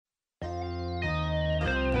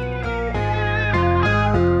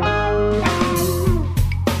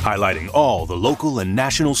highlighting all the local and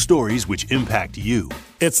national stories which impact you.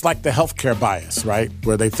 It's like the healthcare bias, right?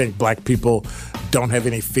 Where they think black people don't have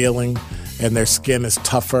any feeling and their skin is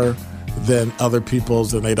tougher than other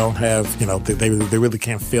people's, and they don't have, they really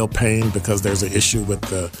can't feel pain because there's an issue with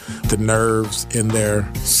the nerves in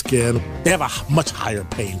their skin. They have a much higher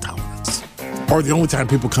pain tolerance. Or the only time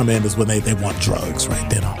people come in is when they want drugs, right?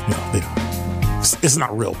 They don't. It's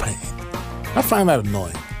not real pain. I find that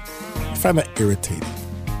annoying. I find that irritating.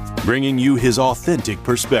 Bringing you his authentic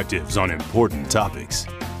perspectives on important topics.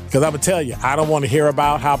 Because I would tell you, I don't want to hear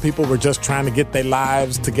about how people were just trying to get their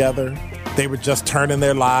lives together. They were just turning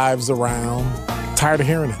their lives around. Tired of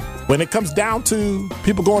hearing it. When it comes down to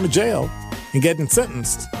people going to jail and getting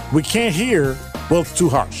sentenced, we can't hear, well, it's too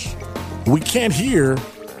harsh. We can't hear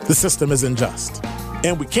the system is unjust.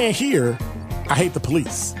 And we can't hear, I hate the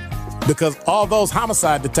police. Because all those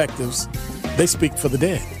homicide detectives, they speak for the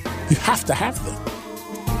dead. You have to have them,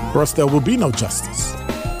 or else there will be no justice.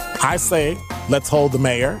 I say, let's hold the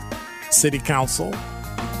mayor, city council,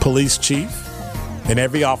 police chief, and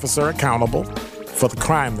every officer accountable for the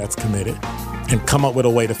crime that's committed and come up with a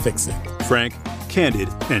way to fix it. Frank, candid,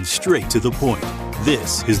 and straight to the point.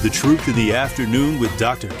 This is The Truth in the Afternoon with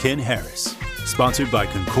Dr. Ken Harris. Sponsored by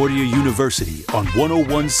Concordia University on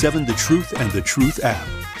 1017 The Truth and The Truth app.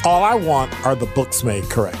 All I want are the books made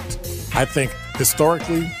correct. I think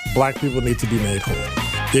historically, black people need to be made whole.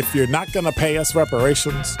 If you're not going to pay us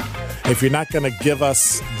reparations, if you're not going to give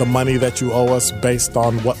us the money that you owe us based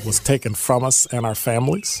on what was taken from us and our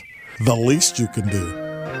families, the least you can do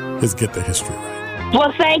is get the history right.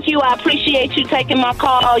 Well, thank you. I appreciate you taking my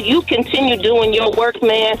call. You continue doing your work,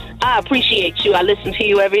 man. I appreciate you. I listen to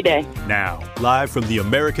you every day. Now, live from the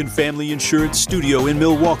American Family Insurance Studio in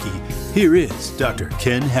Milwaukee, here is Dr.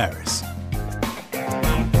 Ken Harris.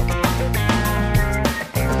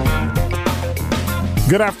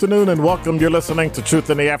 Good afternoon and welcome. You're listening to Truth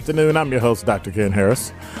in the Afternoon. I'm your host, Dr. Ken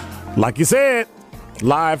Harris. Like you said,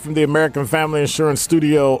 live from the American Family Insurance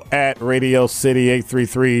Studio at Radio City,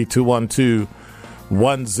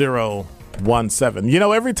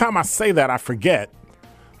 833-212-1017. Every time I say that, I forget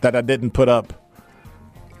that I didn't put up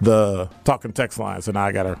the talking text lines, and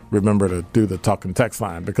I got to remember to do the talking text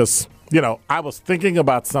line because, I was thinking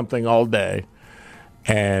about something all day,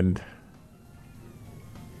 and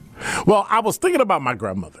I was thinking about my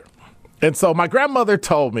grandmother. And so my grandmother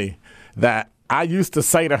told me that I used to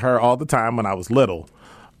say to her all the time when I was little,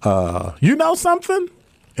 you know something?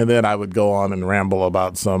 And then I would go on and ramble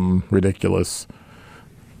about some ridiculous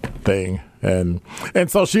thing. And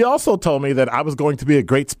so she also told me that I was going to be a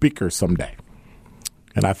great speaker someday.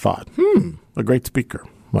 And I thought, a great speaker.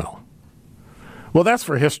 Well, that's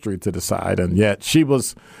for history to decide. And yet she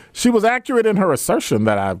was accurate in her assertion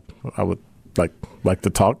that I would like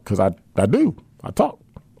to talk because I do. I talk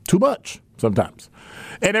too much sometimes.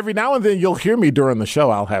 And every now and then you'll hear me during the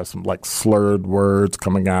show. I'll have some slurred words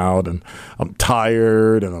coming out and I'm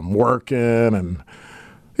tired and I'm working and,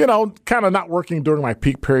 kind of not working during my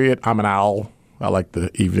peak period. I'm an owl. I like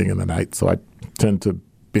the evening and the night. So I tend to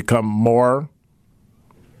become more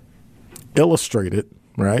illustrated,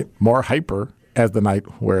 right? More hyper as the night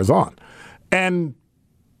wears on. And,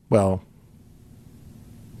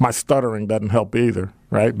 my stuttering doesn't help either,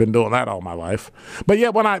 right? Been doing that all my life. But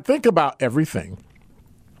yet when I think about everything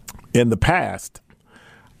in the past,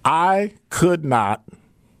 I could not,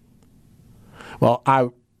 I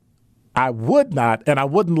would not, and I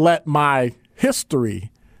wouldn't let my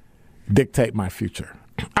history dictate my future.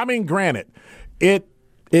 I mean, granted, it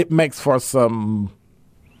makes for some,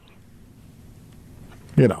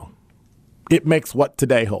 it makes what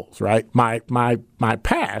today holds, right? My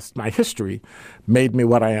past, my history made me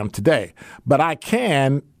what I am today. But I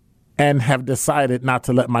can and have decided not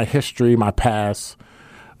to let my history, my past,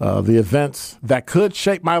 the events that could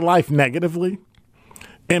shape my life negatively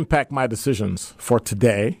impact my decisions for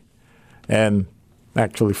today and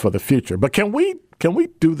actually for the future. But can we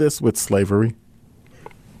do this with slavery?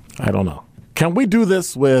 I don't know. Can we do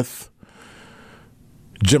this with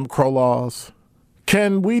Jim Crow laws?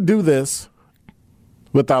 Can we do this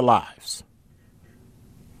with our lives?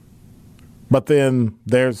 But then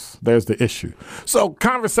there's the issue. So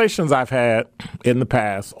conversations I've had in the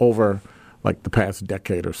past over the past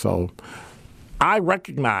decade or so, I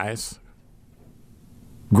recognize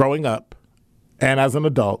growing up and as an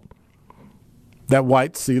adult that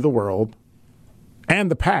whites see the world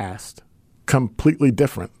and the past completely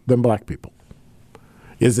different than black people.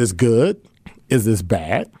 Is this good? Is this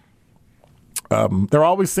bad? There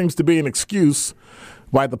always seems to be an excuse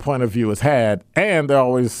why the point of view is had, and there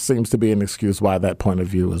always seems to be an excuse why that point of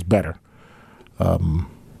view is better.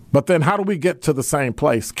 But then how do we get to the same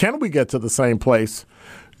place? Can we get to the same place?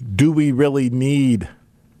 Do we really need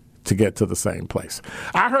to get to the same place?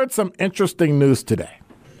 I heard some interesting news today.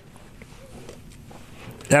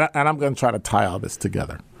 And I'm going to try to tie all this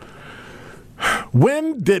together.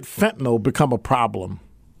 When did fentanyl become a problem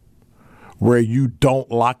where you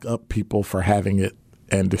don't lock up people for having it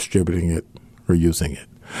and distributing it or using it?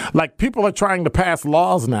 Like, people are trying to pass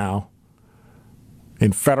laws now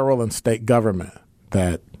in federal and state government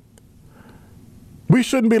that we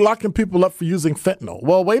shouldn't be locking people up for using fentanyl.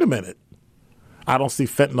 Well, wait a minute. I don't see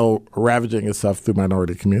fentanyl ravaging itself through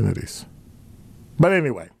minority communities. But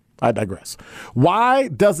anyway, I digress. Why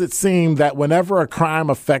does it seem that whenever a crime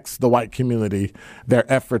affects the white community, their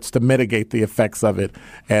efforts to mitigate the effects of it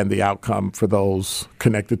and the outcome for those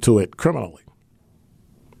connected to it criminally?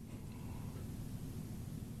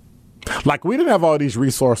 Like, we didn't have all these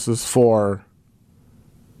resources for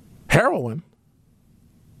heroin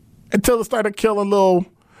until it started killing little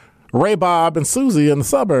Ray Bob and Susie in the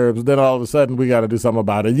suburbs. Then all of a sudden we got to do something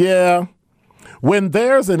about it. Yeah. When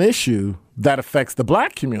there's an issue that affects the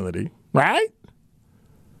black community, right?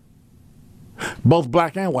 Both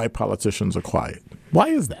black and white politicians are quiet. Why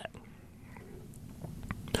is that?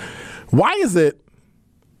 Why is it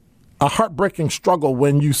a heartbreaking struggle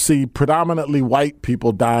when you see predominantly white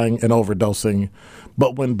people dying and overdosing,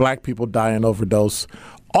 but when black people die and overdose,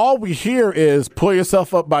 all we hear is pull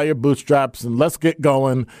yourself up by your bootstraps and let's get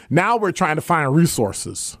going. Now we're trying to find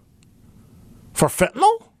resources for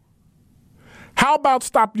fentanyl? How about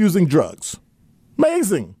stop using drugs?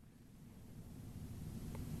 Amazing.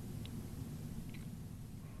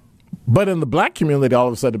 But in the black community, all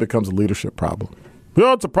of a sudden it becomes a leadership problem.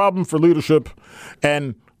 Well, it's a problem for leadership.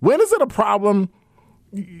 And when is it a problem?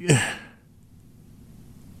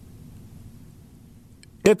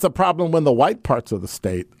 It's a problem when the white parts of the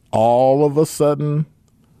state all of a sudden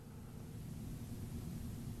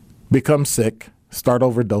become sick, start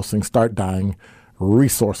overdosing, start dying,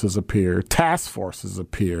 resources appear, task forces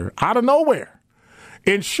appear out of nowhere,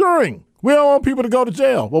 ensuring we don't want people to go to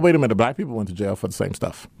jail. Well, wait a minute, black people went to jail for the same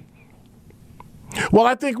stuff. Well,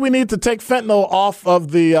 I think we need to take fentanyl off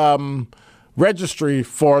of the registry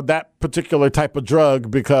for that particular type of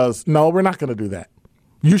drug because, no, we're not going to do that.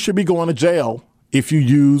 You should be going to jail if you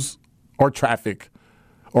use or traffic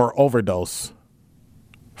or overdose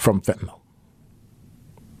from fentanyl.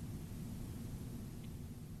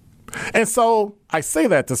 And so I say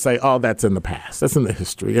that to say, oh, that's in the past. That's in the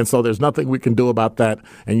history. And so there's nothing we can do about that.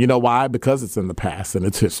 And you know why? Because it's in the past and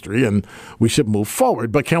it's history and we should move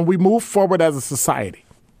forward. But can we move forward as a society?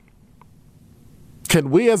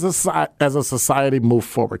 Can we as a society move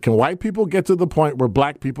forward? Can white people get to the point where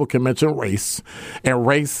black people can mention race and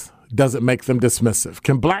race doesn't make them dismissive?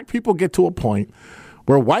 Can black people get to a point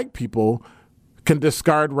where white people can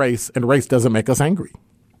discard race and race doesn't make us angry?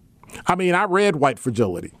 I mean, I read White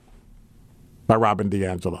Fragility by Robin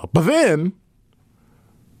DiAngelo. But then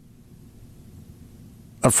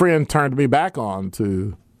a friend turned me back on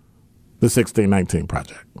to the 1619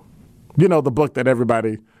 Project. You know, the book that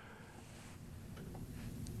everybody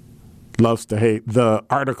loves to hate, the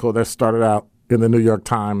article that started out in the New York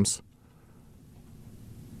Times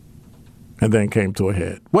and then came to a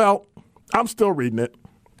head. Well, I'm still reading it.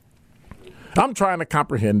 I'm trying to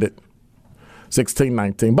comprehend it,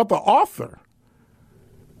 1619. But the author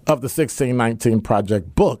of the 1619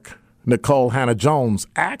 Project book, Nicole Hannah-Jones,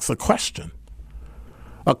 asks a question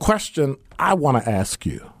I want to ask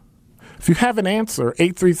you. If you have an answer,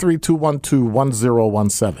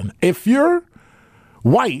 833-212-1017. If you're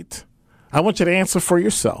white, I want you to answer for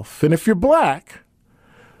yourself. And if you're black,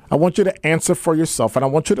 I want you to answer for yourself. And I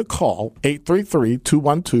want you to call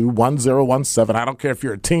 833-212-1017. I don't care if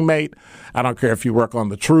you're a teammate. I don't care if you work on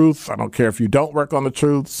the truth. I don't care if you don't work on the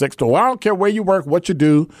truth. 6-2. I don't care where you work, what you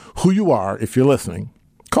do, who you are. If you're listening,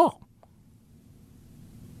 call.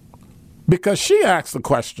 Because she asked a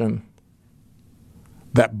question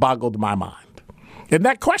that boggled my mind. And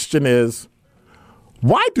that question is,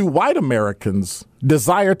 why do white Americans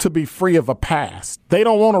desire to be free of a past they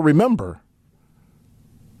don't want to remember,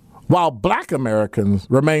 while black Americans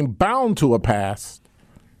remain bound to a past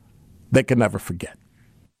they can never forget?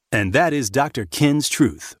 And that is Dr. Ken's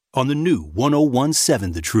Truth on the new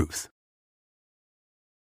 1017 The Truth.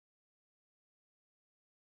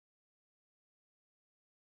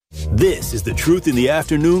 This is The Truth in the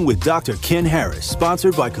Afternoon with Dr. Ken Harris,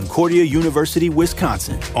 sponsored by Concordia University,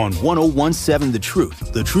 Wisconsin, on 1017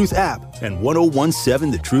 The Truth app, and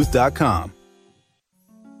 1017thetruth.com.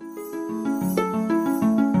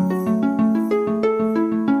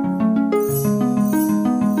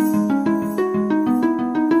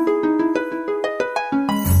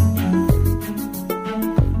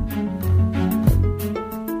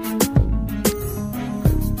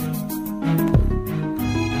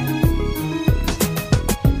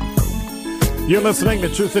 You're listening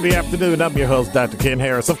to Truth in the Afternoon. I'm your host, Dr. Ken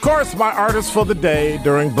Harris. Of course, my artist for the day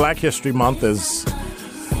during Black History Month is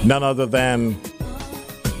none other than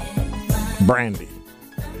Brandy.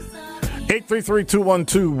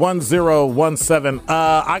 833-212-1017.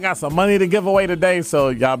 I got some money to give away today, so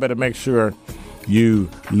y'all better make sure you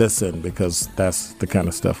listen because that's the kind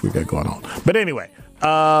of stuff we got going on. But anyway,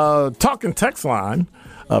 talking text line,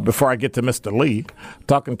 before I get to Mr. Lee,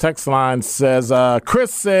 talking text line says,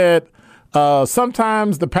 Chris said,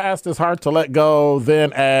 sometimes the past is hard to let go,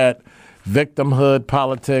 then add victimhood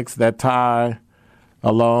politics that tie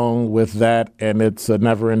along with that, and it's a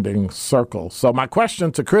never-ending circle. So my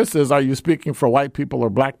question to Chris is, are you speaking for white people or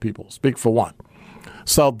black people? Speak for one.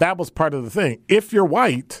 So that was part of the thing. If you're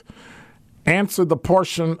white, answer the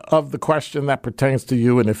portion of the question that pertains to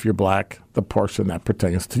you, and if you're black, the portion that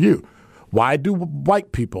pertains to you. Why do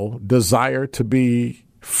white people desire to be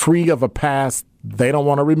free of a past they don't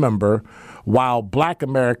want to remember, while black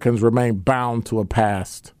Americans remain bound to a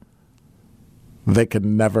past they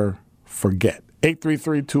can never forget?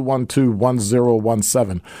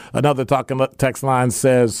 833-212-1017. Another talking text line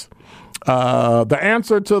says, the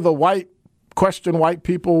answer to the white question white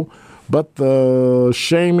people, but the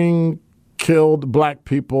shaming killed black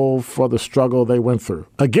people for the struggle they went through.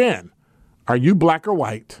 Again, are you black or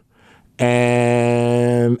white?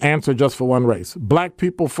 And answer just for one race. Black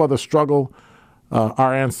people for the struggle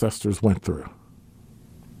our ancestors went through.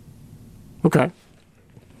 Okay.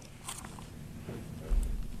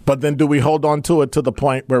 But then do we hold on to it to the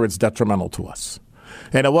point where it's detrimental to us?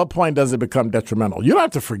 And at what point does it become detrimental? You don't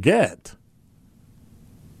have to forget.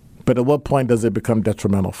 But at what point does it become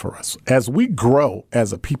detrimental for us? As we grow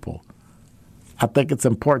as a people, I think it's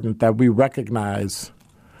important that we recognize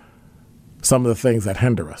some of the things that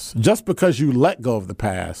hinder us. Just because you let go of the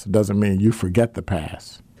past doesn't mean you forget the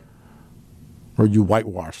past or you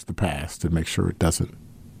whitewash the past and make sure it doesn't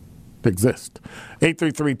exist.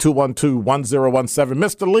 833-212-1017.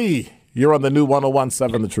 Mr. Lee, you're on the new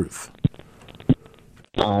 1017 The Truth.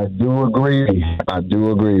 I do agree.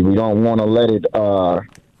 We don't want to let it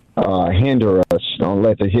hinder us. Don't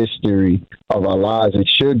let the history of our lives. It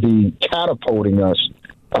should be catapulting us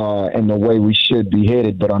in the way we should be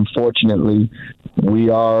headed. But unfortunately, we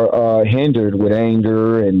are hindered with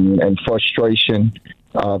anger and frustration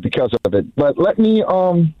because of it. But let me,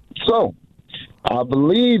 I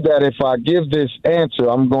believe that if I give this answer,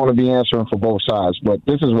 I'm going to be answering for both sides. But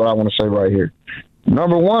this is what I want to say right here.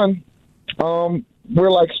 Number one,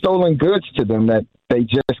 we're like stolen goods to them that they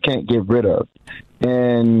just can't get rid of.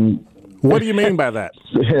 And what do you mean by that?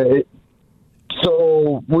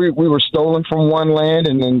 So we were stolen from one land,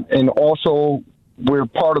 and also we're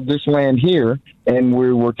part of this land here, and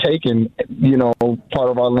we were taken, part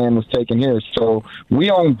of our land was taken here. So we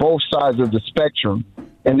own both sides of the spectrum,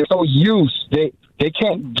 and they're so used, they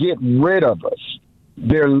can't get rid of us.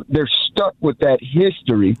 They're stuck with that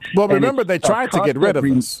history. Well, remember, they tried to get rid of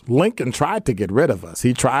us. Lincoln tried to get rid of us.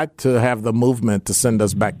 He tried to have the movement to send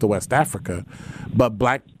us back to West Africa, but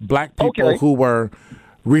black people who were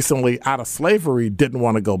recently out of slavery didn't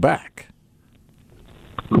want to go back.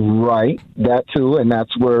 Right, that too, and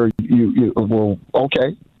that's where and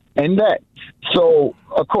that. So,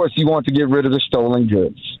 of course, you want to get rid of the stolen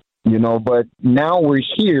goods, but now we're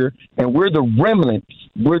here, and we're the remnants.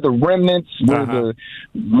 We're the remnants.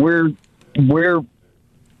 We're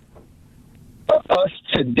us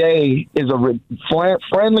today is a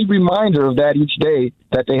friendly reminder of that each day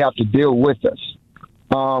that they have to deal with us.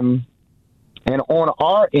 And on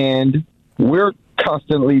our end, we're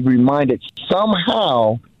constantly reminded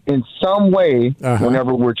somehow, in some way,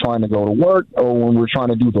 whenever we're trying to go to work or when we're trying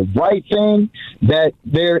to do the right thing, that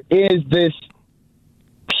there is this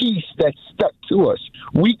piece that's stuck to us.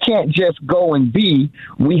 We can't just go and be.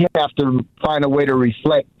 We have to find a way to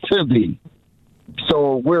reflect to be.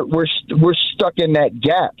 So we're stuck in that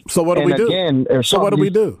gap. So what do we do? What do we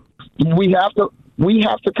do? We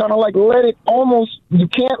have to kind of like let it almost. You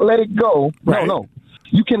can't let it go. Right. No.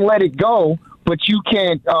 You can let it go, but you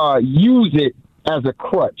can't use it as a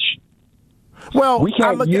crutch. Well,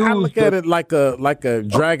 I look at it like a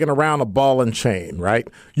dragging around a ball and chain, right?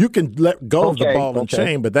 You can let go of the ball and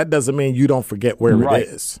chain, but that doesn't mean you don't forget where it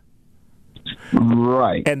is.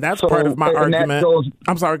 Right. And that's part of my argument.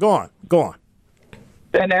 I'm sorry, go on.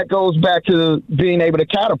 And that goes back to being able to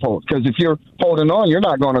catapult, because if you're holding on, you're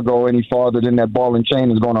not going to go any farther than that ball and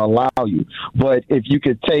chain is going to allow you. But if you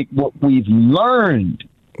could take what we've learned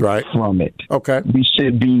from it, we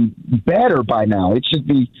should be better by now. We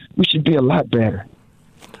should be a lot better.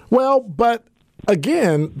 Well, but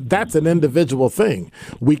again, that's an individual thing.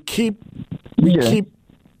 We keep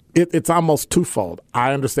it's almost twofold.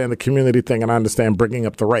 I understand the community thing, and I understand bringing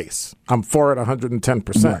up the race. I'm for it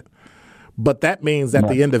 110%. Right. But that means that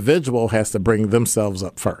the individual has to bring themselves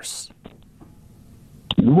up first.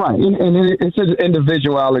 Right. And it's an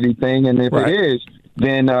individuality thing. And if it is,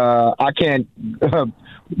 then I can't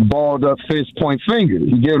balled up fist, point finger.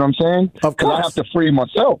 You get what I'm saying? Of course. I have to free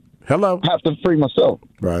myself. Hello. I have to free myself.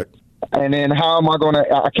 Right. And then how am I going to?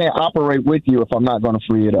 I can't operate with you if I'm not going to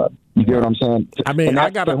free it up. You get what I'm saying? I mean, I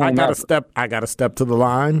got to step to the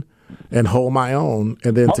line and hold my own,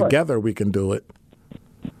 and then together we can do it.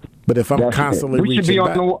 But if I'm constantly reaching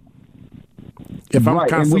back, and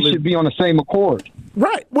we should be on the same accord.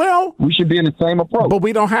 Right. Well, we should be in the same approach, but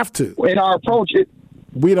we don't have to. In our approach,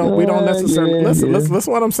 we don't necessarily listen.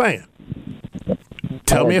 Listen what I'm saying.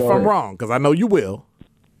 Tell me if I'm wrong, because I know you will.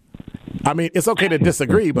 I mean, it's okay to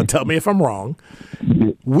disagree, but tell me if I'm wrong.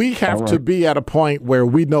 We have to be at a point where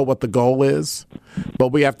we know what the goal is, but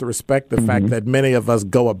we have to respect the fact that many of us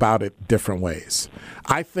go about it different ways.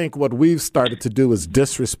 I think what we've started to do is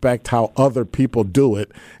disrespect how other people do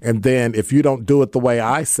it, and then if you don't do it the way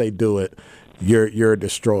I say do it, you're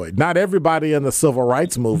destroyed. Not everybody in the civil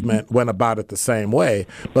rights movement went about it the same way,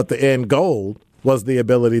 but the end goal was the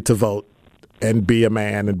ability to vote and be a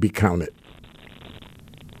man and be counted.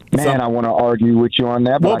 Man, I want to argue with you on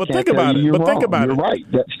that, but think about it. But think about it. You're right.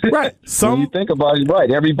 Right. When you think about it,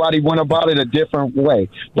 right. Everybody went about it a different way,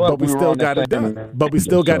 but we still got it done. But we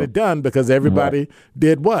still got it done because everybody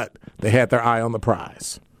did what? They had their eye on the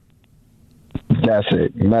prize. That's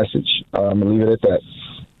it. Message. I'm gonna leave it at that.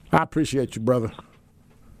 I appreciate you, brother.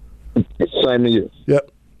 Same to you.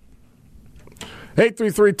 Yep.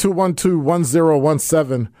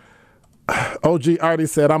 833-212-1017. OG Artie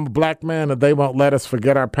said, I'm a black man and they won't let us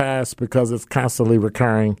forget our past because it's constantly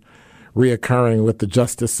reoccurring with the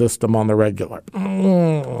justice system on the regular.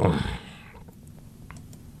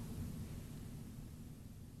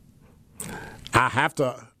 I have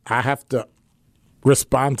to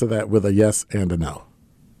respond to that with a yes and a no.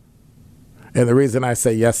 And the reason I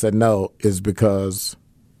say yes and no is because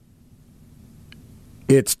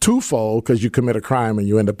it's twofold, because you commit a crime and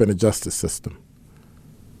you end up in a justice system.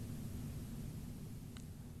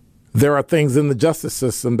 There are things in the justice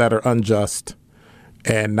system that are unjust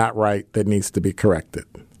and not right that needs to be corrected.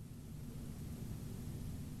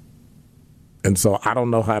 And so I don't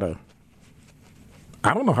know how to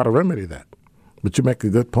remedy that. But you make a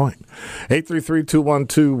good point.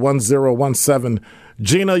 833-212-1017.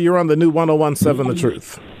 Gina, you're on the new 1017 The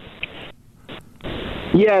Truth.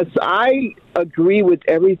 Yes, I agree with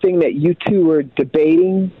everything that you two were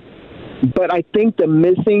debating, but I think the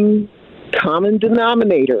missing common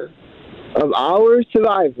denominator of our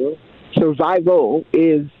survival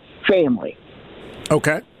is family.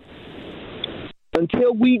 Okay.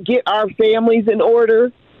 Until we get our families in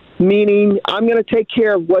order, meaning I'm going to take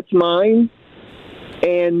care of what's mine,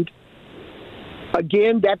 and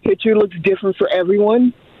again, that picture looks different for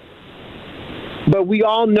everyone, but we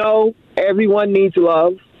all know everyone needs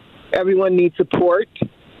love, everyone needs support,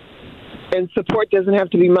 and support doesn't have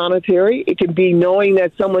to be monetary. It can be knowing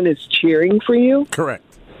that someone is cheering for you. Correct.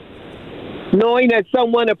 Knowing that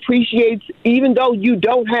someone appreciates, even though you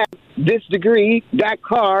don't have this degree, that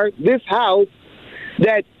car, this house,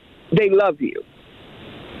 that they love you.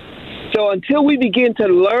 So until we begin to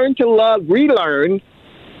learn to love, relearn,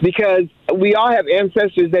 because we all have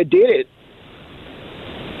ancestors that did it,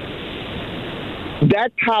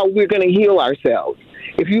 that's how we're going to heal ourselves.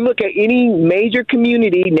 If you look at any major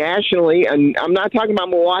community nationally, and I'm not talking about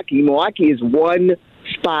Milwaukee. Milwaukee is one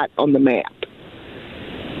spot on the map.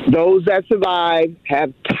 Those that survive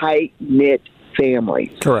have tight-knit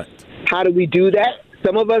families. Correct. How do we do that?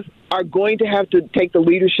 Some of us are going to have to take the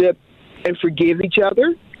leadership and forgive each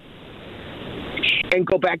other and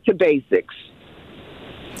go back to basics.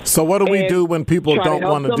 So what do we do when people don't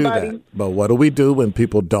want to do that? But what do we do when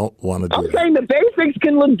people don't want to do that? I'm saying the basics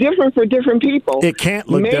can look different for different people. It can't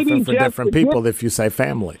look different for different people if you say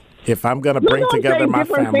family. If I'm going to bring together my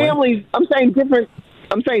family. I'm saying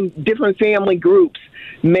different family groups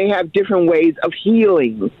may have different ways of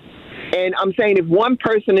healing. And I'm saying if one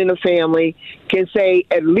person in a family can say,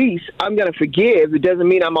 at least I'm going to forgive, it doesn't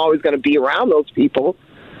mean I'm always going to be around those people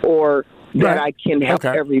or that I can help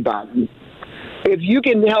everybody. If you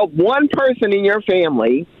can help one person in your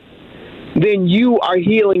family, then you are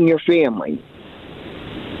healing your family.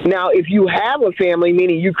 Now, if you have a family,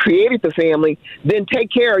 meaning you created the family, then take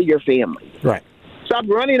care of your family. Right. Stop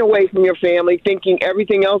running away from your family thinking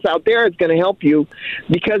everything else out there is going to help you,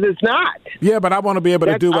 because it's not. Yeah, but I want to be able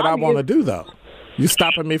to do what I want to do, though. You're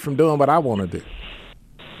stopping me from doing what I want to do.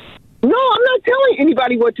 No, I'm not telling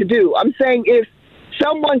anybody what to do. I'm saying if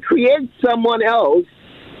someone creates someone else,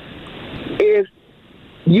 if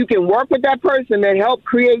you can work with that person that helped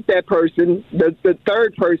create that person, the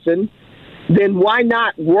third person, then why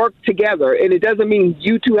not work together? And it doesn't mean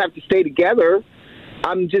you two have to stay together.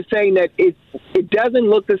 I'm just saying that it doesn't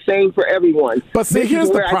look the same for everyone. But see, here's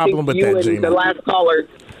the problem with that, Gina. The last caller.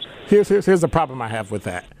 Here's the problem I have with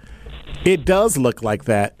that. It does look like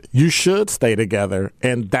that. You should stay together,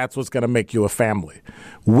 and that's what's going to make you a family.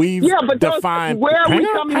 We've defined where are we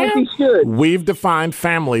coming with these should? We've defined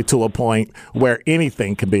family to a point where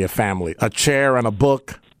anything can be a family. A chair and a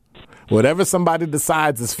book. Whatever somebody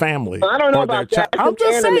decides is family. I don't know about that. I'm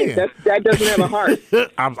just saying. That doesn't have a heart.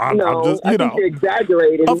 I'm just, I think you're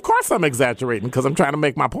exaggerating. Of course I'm exaggerating because I'm trying to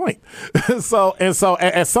make my point. So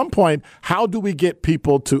at some point, how do we get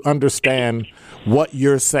people to understand what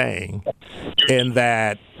you're saying in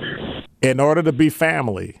that in order to be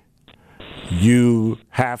family, you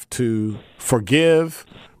have to forgive,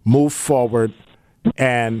 move forward,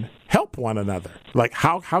 and help one another? Like,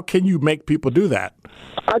 how can you make people do that?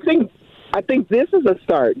 I think this is a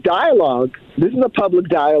start. Dialogue. This is a public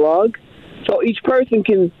dialogue. So each person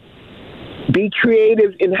can be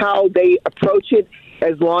creative in how they approach it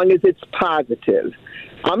as long as it's positive.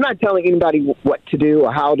 I'm not telling anybody what to do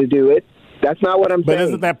or how to do it. That's not what I'm saying. But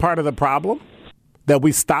isn't that part of the problem? That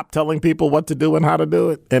we stop telling people what to do and how to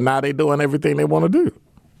do it, and now they're doing everything they want to do.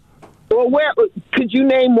 Well, where could you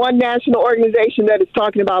name one national organization that is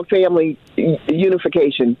talking about family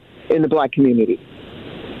unification in the black community?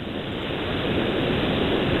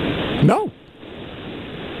 No.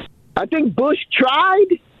 I think Bush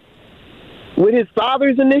tried with his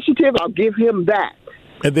father's initiative. I'll give him that.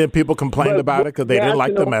 And then people complained about it because they didn't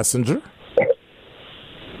like the messenger.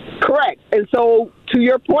 Correct. And so, to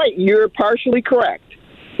your point, you're partially correct.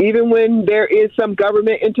 Even when there is some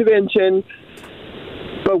government intervention,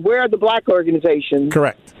 but where are the black organizations?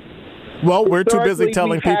 Correct. Well, we're too busy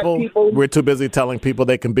telling people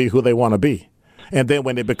they can be who they want to be. And then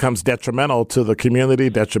when it becomes detrimental to the community,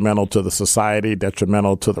 detrimental to the society,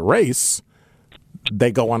 detrimental to the race,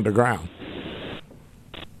 they go underground.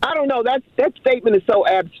 I don't know. That statement is so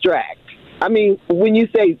abstract. I mean, when you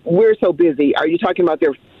say we're so busy, are you talking about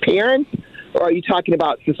their parents or are you talking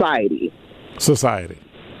about society? Society.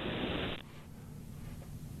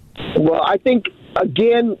 Well, I think,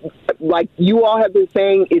 again, like you all have been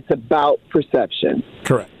saying, it's about perception.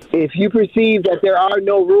 Correct. If you perceive that there are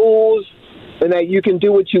no rules and that you can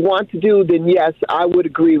do what you want to do, then yes, I would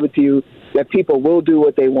agree with you that people will do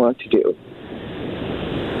what they want to do.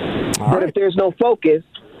 But if there's no focus,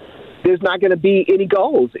 there's not going to be any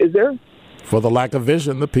goals, is there? For the lack of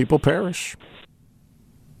vision, the people perish.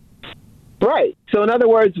 Right. So in other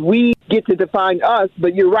words, we get to define us,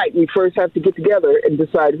 but you're right. We first have to get together and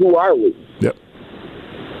decide who are we. Yep.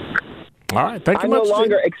 All right. Thank you much. I no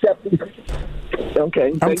longer accept.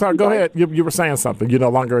 Okay. I'm sorry. Go ahead. You were saying something. You no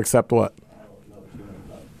longer accept what?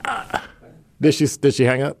 Did she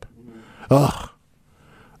hang up? Ugh.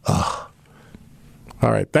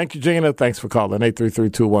 All right. Thank you, Gina. Thanks for calling.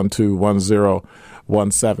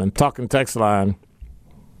 833-212-1017. Talking text line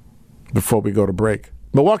before we go to break.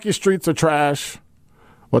 Milwaukee streets are trash.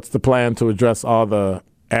 What's the plan to address all the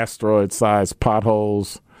asteroid-sized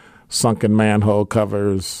potholes, sunken manhole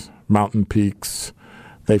covers, mountain peaks?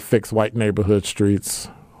 They fix white neighborhood streets.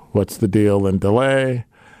 What's the deal and delay?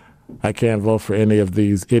 I can't vote for any of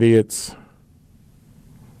these idiots.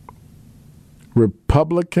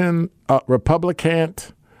 Republican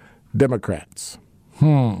Democrats.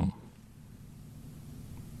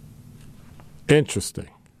 Interesting.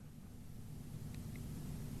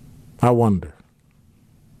 I wonder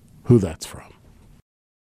who that's from.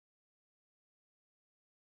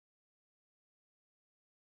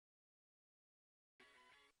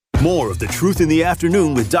 More of The Truth in the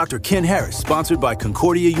Afternoon with Dr. Ken Harris, sponsored by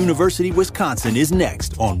Concordia University, Wisconsin, is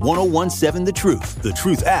next on 1017 The Truth, The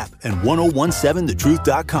Truth app, and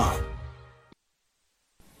 1017thetruth.com.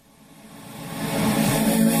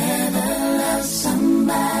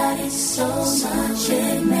 Somebody so much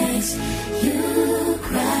it makes you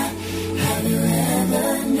cry. Have you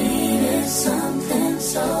ever needed something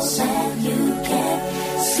so sad you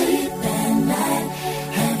can't sleep at night?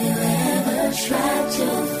 Have you ever tried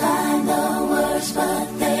to find the words but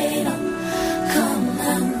they don't come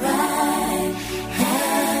out right?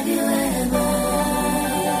 Have you ever?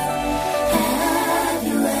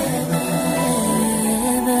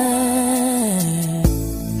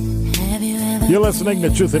 You're listening to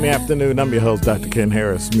Truth in the Afternoon. I'm your host, Dr. Ken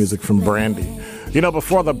Harris. Music from Brandy. You know,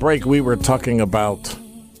 before the break, we were talking about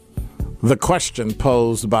the question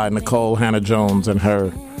posed by Nicole Hannah-Jones and her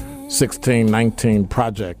 1619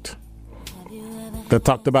 project. that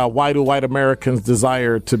talked about why do white Americans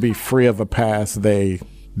desire to be free of a past they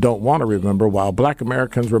don't want to remember, while black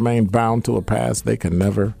Americans remain bound to a past they can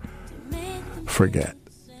never forget.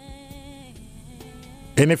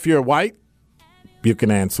 And if you're white, you can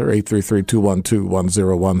answer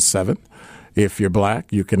 833-212-1017. If you're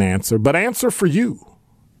black, you can answer, but answer for you.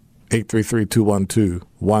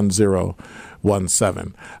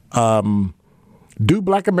 833-212-1017. Do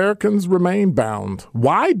black Americans remain bound?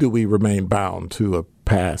 Why do we remain bound to a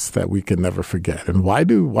past that we can never forget? And why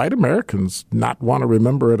do white Americans not want to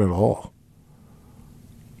remember it at all?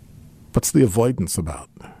 What's the avoidance about?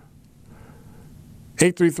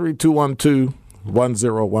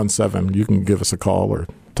 833-212-1017. You can give us a call or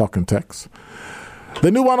talk and text.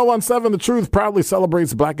 The new 1017, The Truth, proudly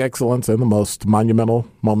celebrates black excellence and the most monumental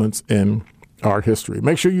moments in our history.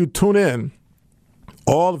 Make sure you tune in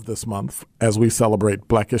all of this month as we celebrate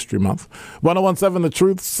Black History Month. 1017 The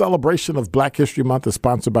Truth celebration of Black History Month is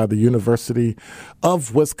sponsored by the University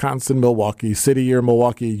of Wisconsin-Milwaukee, City Year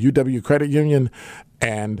Milwaukee, UW Credit Union,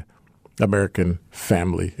 and American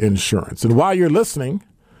Family Insurance. And while you're listening,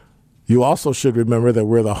 you also should remember that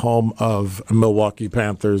we're the home of Milwaukee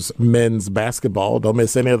Panthers men's basketball. Don't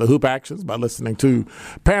miss any of the hoop actions by listening to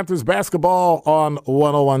Panthers basketball on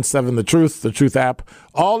 1017 The Truth app,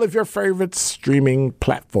 all of your favorite streaming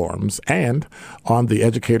platforms, and on the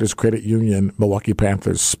Educators Credit Union Milwaukee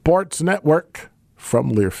Panthers Sports Network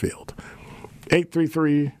from Learfield.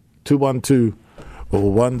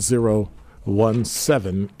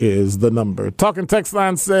 833-212-1017 is the number. Talking Text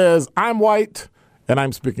Line says, I'm white. And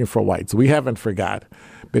I'm speaking for whites. We haven't forgot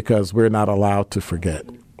because we're not allowed to forget.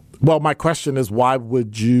 Well, my question is, why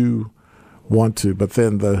would you want to? But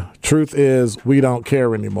then the truth is, we don't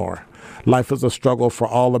care anymore. Life is a struggle for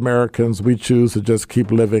all Americans. We choose to just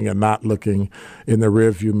keep living and not looking in the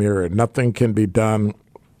rearview mirror. Nothing can be done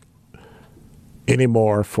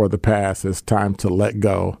anymore for the past. It's time to let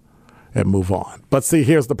go and move on. But see,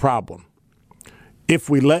 here's the problem. If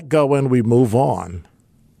we let go and we move on,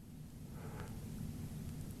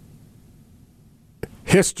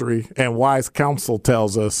 history and wise counsel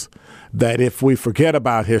tells us that if we forget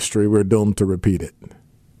about history, we're doomed to repeat it.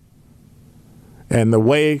 And the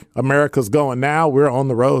way America's going now, we're on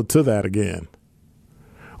the road to that again.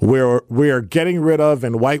 We are getting rid of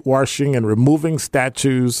and whitewashing and removing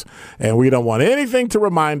statues, and we don't want anything to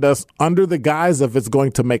remind us under the guise of it's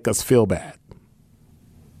going to make us feel bad.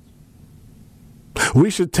 We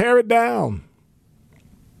should tear it down.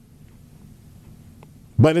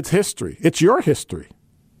 But it's history. It's your history.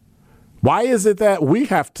 Why is it that we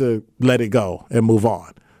have to let it go and move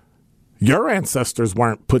on? Your ancestors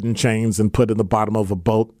weren't put in chains and put in the bottom of a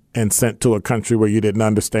boat and sent to a country where you didn't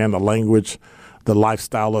understand the language, the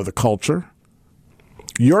lifestyle, or the culture.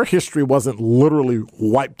 Your history wasn't literally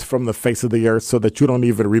wiped from the face of the earth so that you don't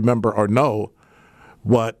even remember or know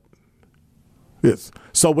what is.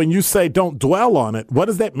 So when you say don't dwell on it, what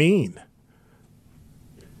does that mean?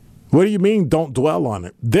 What do you mean don't dwell on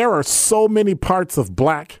it? There are so many parts of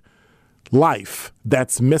black life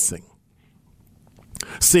that's missing.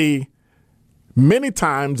 See, many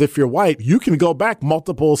times if you're white, you can go back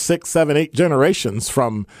multiple 6, 7, 8 generations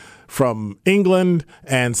from England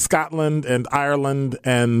and Scotland and Ireland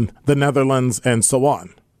and the Netherlands and so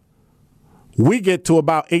on. We get to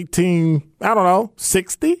about 60,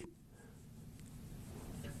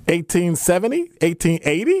 1870,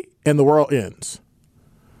 1880, and the world ends.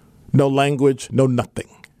 No language, no nothing.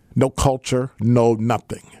 No culture, no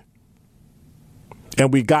nothing.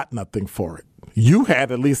 And we got nothing for it. You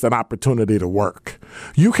had at least an opportunity to work.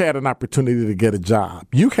 You had an opportunity to get a job.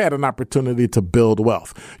 You had an opportunity to build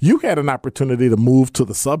wealth. You had an opportunity to move to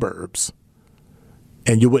the suburbs.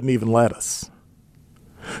 And you wouldn't even let us.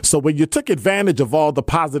 So when you took advantage of all the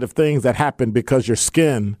positive things that happened because your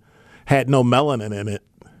skin had no melanin in it,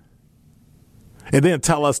 and then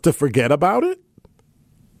tell us to forget about it,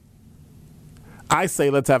 I say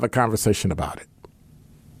let's have a conversation about it.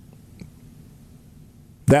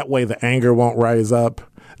 That way the anger won't rise up.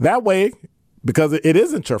 That way, because it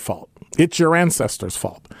isn't your fault. It's your ancestors'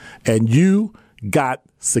 fault. And you got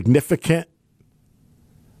significant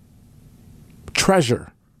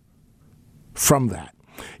treasure from that.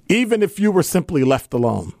 Even if you were simply left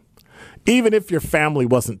alone. Even if your family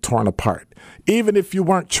wasn't torn apart. Even if you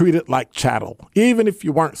weren't treated like chattel. Even if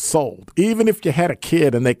you weren't sold. Even if you had a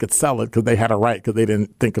kid and they could sell it because they had a right because they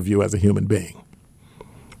didn't think of you as a human being.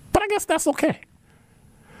 But I guess that's okay.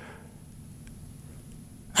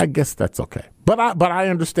 But I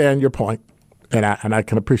understand your point, and I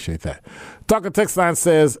can appreciate that. Talking Text Line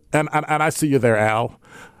says, and I see you there, Al.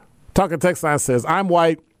 Talking Text Line says, I'm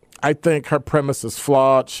white. I think her premise is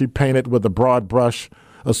flawed. She painted with a broad brush,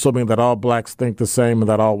 assuming that all blacks think the same and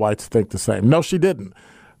that all whites think the same. No, she didn't.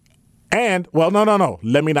 And, well, no.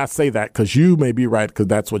 Let me not say that because you may be right because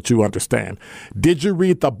that's what you understand. Did you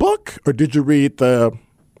read the book or did you read the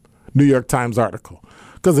New York Times article?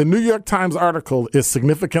 Because the New York Times article is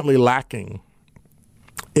significantly lacking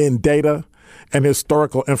in data and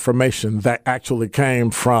historical information that actually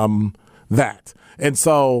came from that. And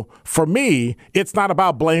so for me, it's not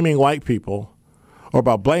about blaming white people or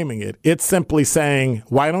about blaming it. It's simply saying,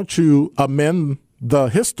 why don't you amend the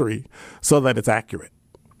history so that it's accurate?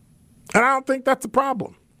 And I don't think that's a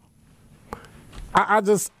problem. I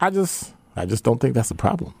just don't think that's a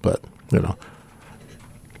problem. But,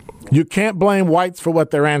 you can't blame whites for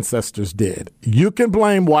what their ancestors did. You can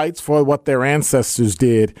blame whites for what their ancestors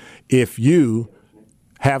did if you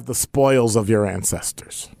have the spoils of your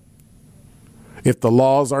ancestors. If the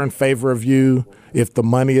laws are in favor of you, if the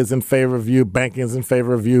money is in favor of you, banking is in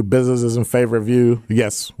favor of you, business is in favor of you,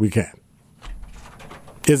 yes, we can.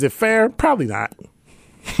 Is it fair? Probably not.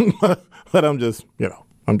 But I'm just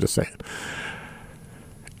saying.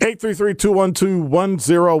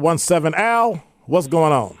 833-212-1017. Al, what's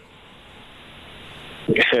going on?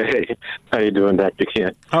 Hey, how you doing, Dr.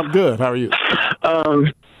 Ken? I'm good. How are you?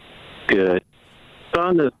 Good. So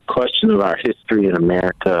on the question of our history in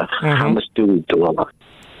America, how much do we dwell on?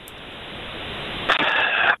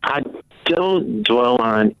 I don't dwell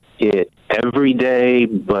on it every day,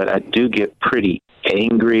 but I do get pretty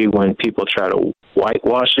angry when people try to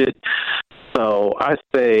whitewash it. So I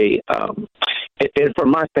say, and for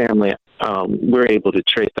my family, we're able to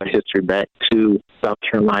trace our history back to South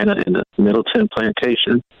Carolina and the Middleton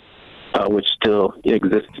Plantation, which still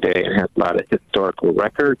exists today and has a lot of historical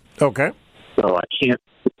records. Okay. So I can't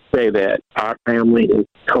say that our family is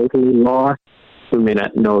totally lost. We may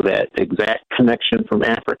not know that exact connection from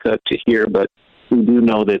Africa to here, but we do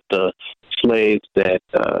know that the slaves that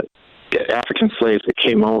African slaves that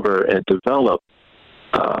came over and developed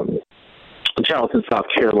Charleston, South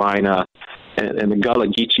Carolina, and the Gullah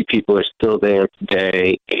Geechee people are still there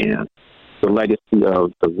today, and the legacy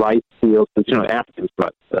of the rice fields. Because, Africans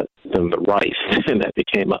brought them the rice, and that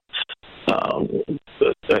became a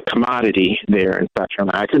commodity there in South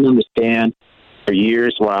Carolina. I couldn't understand for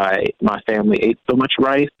years why my family ate so much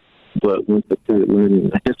rice, but once I started learning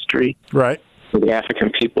the history right. for the African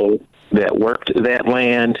people that worked that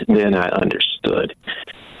land, then I understood.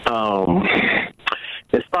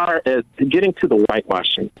 As far as getting to the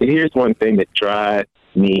whitewashing, here's one thing that drives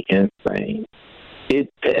me insane. And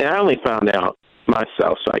I only found out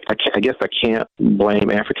myself, so I guess I can't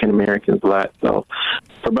blame African Americans a lot. So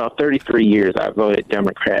for about 33 years, I voted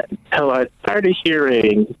Democrat until I started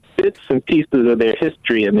hearing bits and pieces of their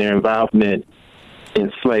history and their involvement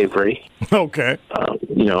in slavery. Okay.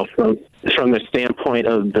 From the standpoint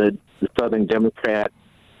of the Southern Democrats,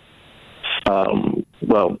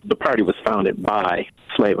 the party was founded by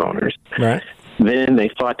slave owners. Right. Then they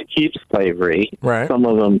fought to keep slavery. Right. Some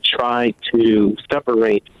of them tried to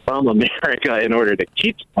separate from America in order to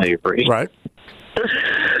keep slavery. Right.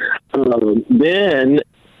 Then,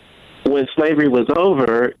 when slavery was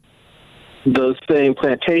over, those same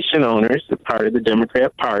plantation owners, the part of the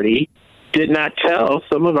Democrat Party, did not tell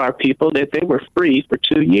some of our people that they were free for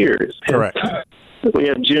 2 years. Correct. We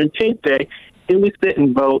have Juneteenth Day, and we sit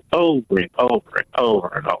and vote over and over and over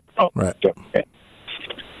and over. Right.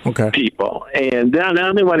 Okay. People. And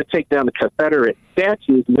now they want to take down the Confederate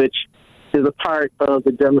statues, which is a part of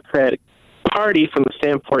the Democratic Party from the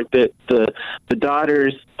standpoint that the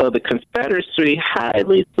daughters of the Confederacy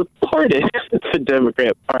highly supported the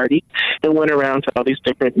Democrat Party and went around to all these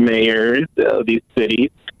different mayors of these cities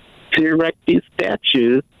to erect these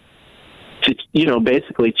statues to,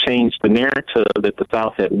 basically change the narrative that the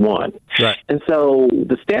South had won. Right. And so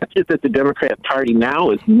the statues that the Democrat Party now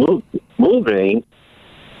is moving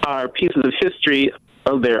are pieces of history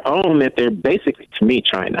of their own that they're basically, to me,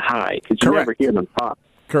 trying to hide. Because you never hear them talk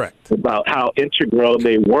Correct. about how integral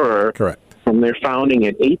they were Correct. from their founding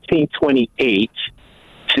in 1828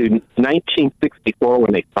 to 1964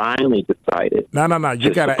 when they finally decided. No. You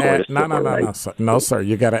got to add. No, sir.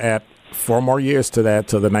 You got to add 4 more years to that,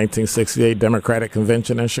 to the 1968 Democratic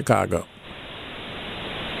Convention in Chicago.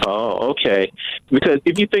 Oh, okay. Because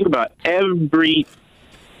if you think about every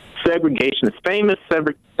famous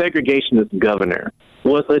segregationist governor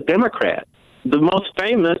was a Democrat. The most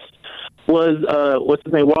famous was what's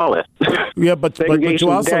his name, Wallace. Yeah, but you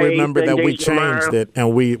also remember that we changed it,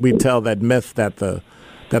 and we tell that myth that the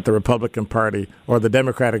Republican Party or the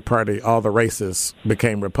Democratic Party, all the races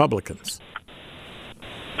became Republicans.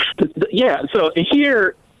 Yeah. So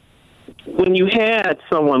here, when you had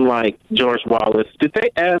someone like George Wallace, did they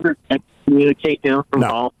ever communicate him from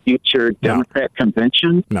all future Democrat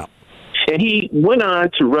conventions? No. And he went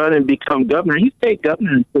on to run and become governor. He stayed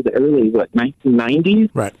governor until the early,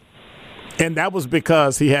 1990s? Right. And that was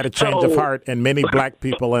because he had a change of heart, and many black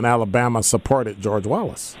people in Alabama supported George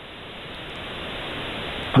Wallace,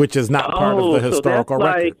 which is not part of the historical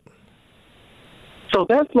record. So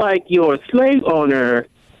that's like your slave owner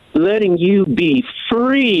letting you be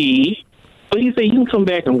free, but he said you can come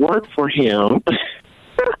back and work for him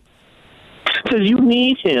because you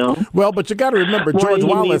need him. Well, but you got to remember, George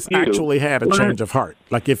Wallace actually had a change of heart.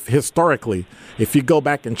 Like, if historically, if you go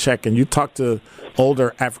back and check and you talk to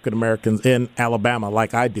older African Americans in Alabama,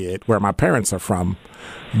 like I did, where my parents are from,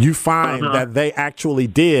 you find that they actually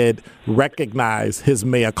did recognize his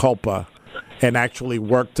mea culpa and actually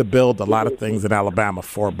work to build a lot of things in Alabama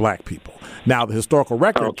for black people. Now, the historical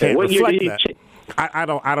record can't reflect that. I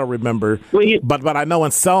don't remember, but I know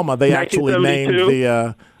in Selma they actually named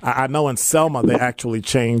the. I know in Selma they actually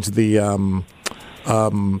changed the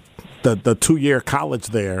 2-year college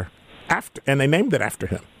there after, and they named it after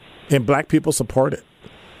him, and black people support it.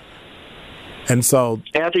 And so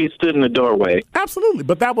after he stood in the doorway, absolutely.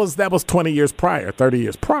 But that was 20 years prior, 30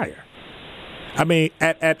 years prior. I mean,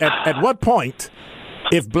 at what point,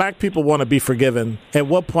 if black people want to be forgiven, at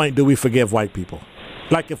what point do we forgive white people?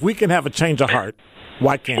 Like, if we can have a change of heart,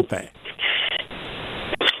 why can't they?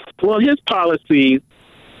 Well, his policies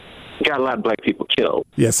got a lot of black people killed.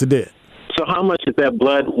 Yes, it did. So how much is that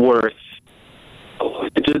blood worth?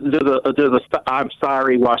 Does a I'm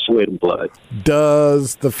sorry wash away the blood?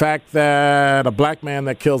 Does the fact that a black man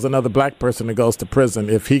that kills another black person and goes to prison,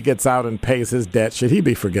 if he gets out and pays his debt, should he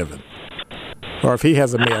be forgiven? Or if he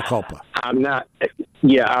has a mea culpa? I'm not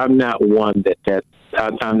one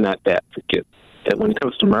I'm not that forgiving. When it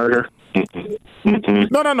comes to murder,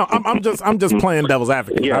 No. I'm just playing devil's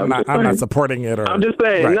advocate. Yeah, I'm not supporting it. I'm just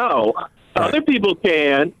saying, right. no. Right. Other people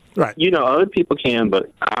can. Right. Other people can,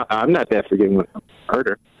 but I'm not that forgiving with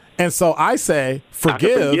murder. And so I say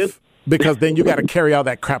forgive because then you got to carry all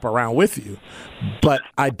that crap around with you. But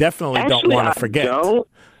I definitely don't want to forget. Don't.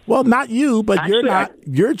 Well, not you, but you're not.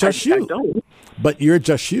 You're just you. I don't. But you're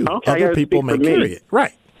just you. Okay, Other people may carry it.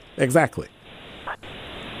 Right. Exactly.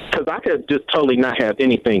 Because I could just totally not have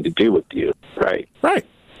anything to do with you, right? Right.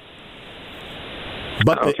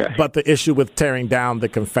 But the issue with tearing down the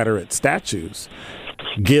Confederate statues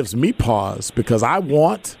gives me pause because I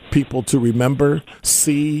want people to remember,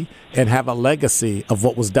 see, and have a legacy of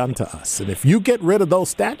what was done to us. And if you get rid of those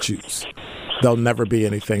statues, there'll never be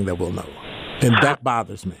anything that we'll know. And that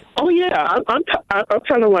bothers me. Oh, yeah. I'm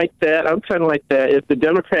kind of like that. If the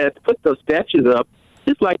Democrats put those statues up,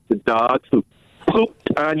 it's like the dogs who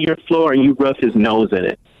pooped on your floor and you rub his nose in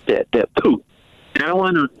it. That poop. I don't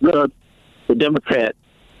want to rub the Democrat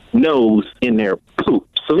nose in their poop.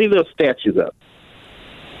 So leave those statues up.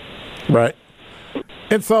 Right.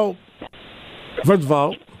 And so, first of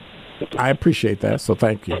all, I appreciate that, so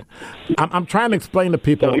thank you. I'm trying to explain to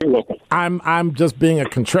people. No, you're welcome. I'm just being a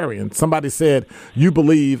contrarian. Somebody said you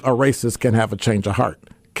believe a racist can have a change of heart.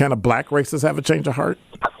 Can a black racist have a change of heart?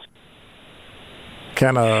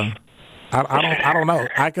 I don't know.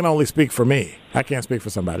 I can only speak for me. I can't speak for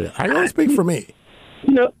somebody else. I can only speak for me.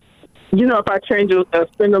 If I send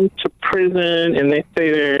them to prison and they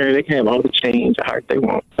stay there, they can have all the change of heart they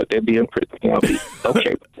want, but they'll be in prison. I'll be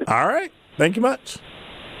okay. All right. Thank you much.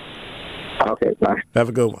 Okay, bye. Have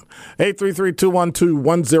a good one.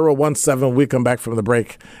 833-212-1017. We come back from the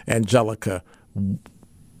break. Angelica,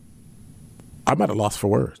 I'm at a loss for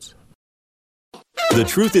words. The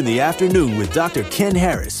Truth in the Afternoon with Dr. Ken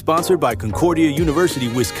Harris, sponsored by Concordia University,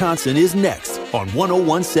 Wisconsin, is next on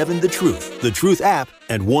 1017 The Truth app,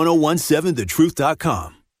 and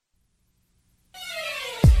 1017thetruth.com.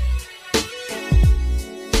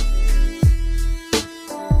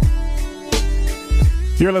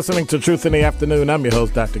 You're listening to Truth in the Afternoon. I'm your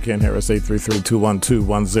host, Dr. Ken Harris,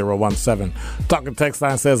 833-212-1017. Talking text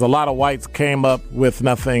line says a lot of whites came up with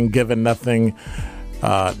nothing, given nothing.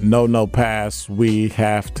 No pass. We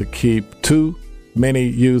have to keep too many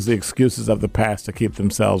use the excuses of the past to keep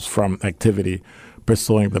themselves from activity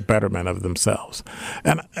pursuing the betterment of themselves.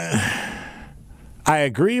 And I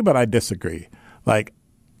agree, but I disagree. Like,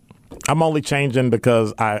 I'm only changing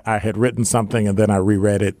because I had written something and then I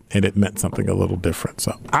reread it and it meant something a little different.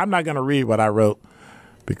 So I'm not going to read what I wrote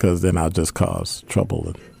because then I'll just cause trouble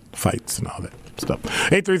and fights and all that stuff.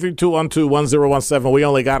 833-212-1017. We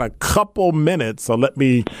only got a couple minutes, so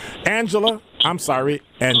Angelica,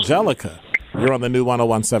 you're on the new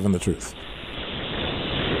 1017 The Truth.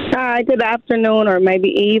 Hi, good afternoon or maybe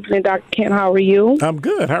evening, Dr. Ken. How are you? I'm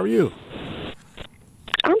good. How are you?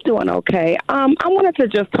 doing okay. I wanted to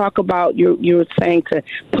just talk about you were saying to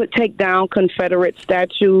take down Confederate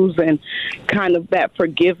statues and kind of that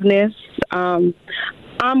forgiveness. I'm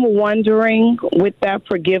wondering with that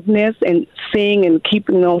forgiveness and seeing and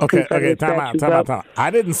keeping those Confederate statues time out.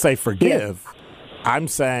 I didn't say forgive. Yes. I'm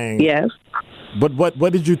saying yes. But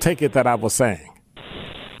what did you take it that I was saying?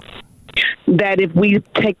 That if we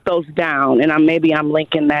take those down, and maybe I'm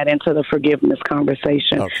linking that into the forgiveness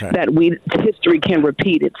conversation, that history can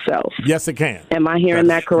repeat itself. Yes, it can. Am I hearing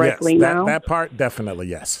that correctly now? That part, definitely,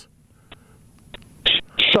 yes.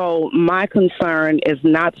 So my concern is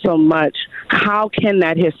not so much how can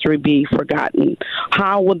that history be forgotten?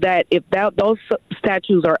 How would that, if those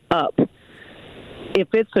statues are up, if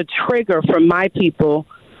it's a trigger for my people,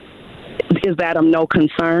 is that of no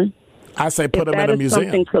concern? I say put them in a museum.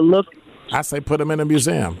 Something to look. I say put them in a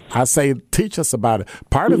museum. I say teach us about it.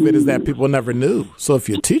 Part of it is that people never knew. So if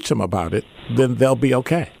you teach them about it, then they'll be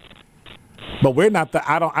okay. But we're not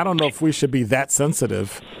I don't know if we should be that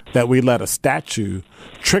sensitive that we let a statue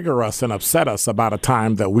trigger us and upset us about a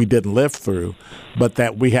time that we didn't live through, but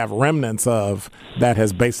that we have remnants of that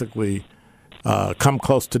has basically come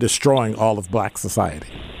close to destroying all of black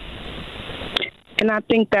society. And I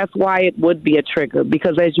think that's why it would be a trigger,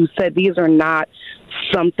 because as you said, these are not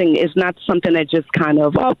it's not something that just kind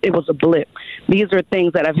of, it was a blip. These are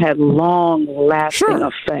things that have had long-lasting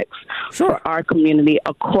effects for our community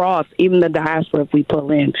across, even the diaspora if we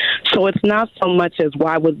pull in. So it's not so much as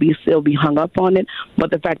why would we still be hung up on it,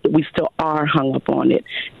 but the fact that we still are hung up on it.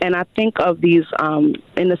 And I think of these,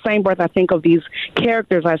 in the same breath, I think of these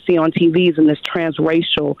characters I see on TVs in this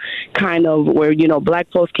transracial kind of where,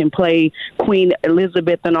 black folks can play Queen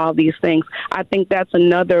Elizabeth and all these things. I think that's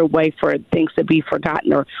another way for things to be forgotten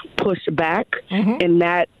or pushed back, and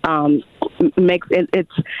that makes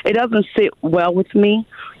it doesn't sit well with me.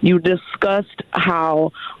 You discussed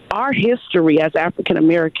how our history as African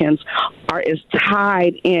Americans is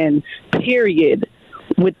tied in, period,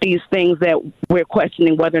 with these things that we're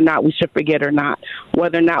questioning whether or not we should forget or not,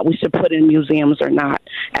 whether or not we should put in museums or not.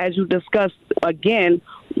 As you discussed, again,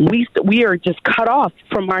 we are just cut off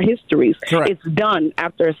from our histories. Correct. It's done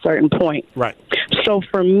after a certain point. Right. So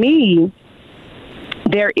for me,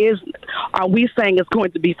 are we saying it's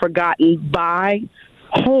going to be forgotten by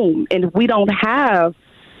whom? And if we don't have,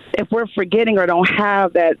 if we're forgetting or don't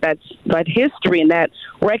have that history and that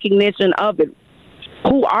recognition of it,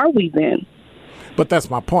 who are we then? But that's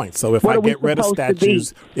my point. So if I get rid of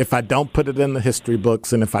statues, if I don't put it in the history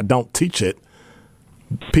books, and if I don't teach it,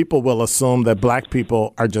 people will assume that black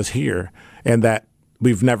people are just here and that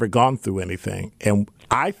we've never gone through anything. And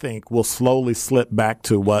I think we'll slowly slip back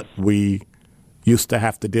to what we used to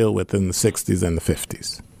have to deal with in the 60s and the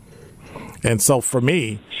 50s. And so for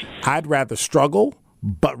me, I'd rather struggle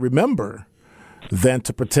but remember than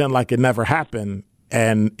to pretend like it never happened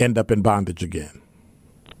and end up in bondage again.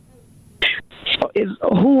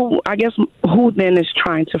 Who then is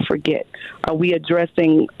trying to forget? Are we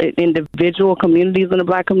addressing individual communities in the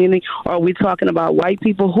black community, or are we talking about white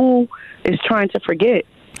people? Who is trying to forget?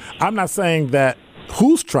 I'm not saying that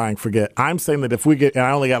who's trying to forget. I'm saying that if we get, and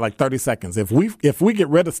I only got like 30 seconds, if we get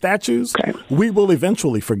rid of statues, we will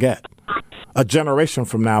eventually forget. A generation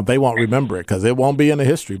from now, they won't remember it because it won't be in the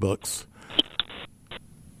history books.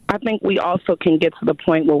 I think we also can get to the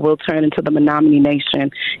point where we'll turn into the Menominee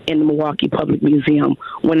Nation in the Milwaukee Public Museum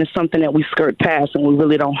when it's something that we skirt past and we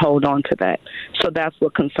really don't hold on to that. So that's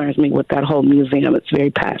what concerns me with that whole museum. It's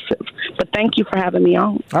very passive. But thank you for having me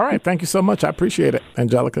on. All right. Thank you so much. I appreciate it.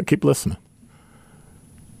 Angelica, keep listening.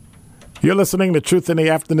 You're listening to Truth in the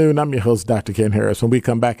Afternoon. I'm your host, Dr. Ken Harris. When we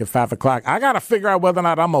come back at 5 o'clock, I got to figure out whether or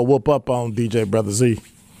not I'm going to whoop up on DJ Brother Z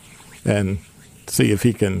and see if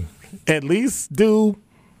he can at least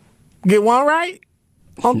get one right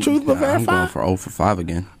on Truth But Verified. I'm going for 0 for 5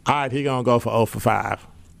 again. All right, he going to go for 0 for 5.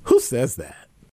 Who says that?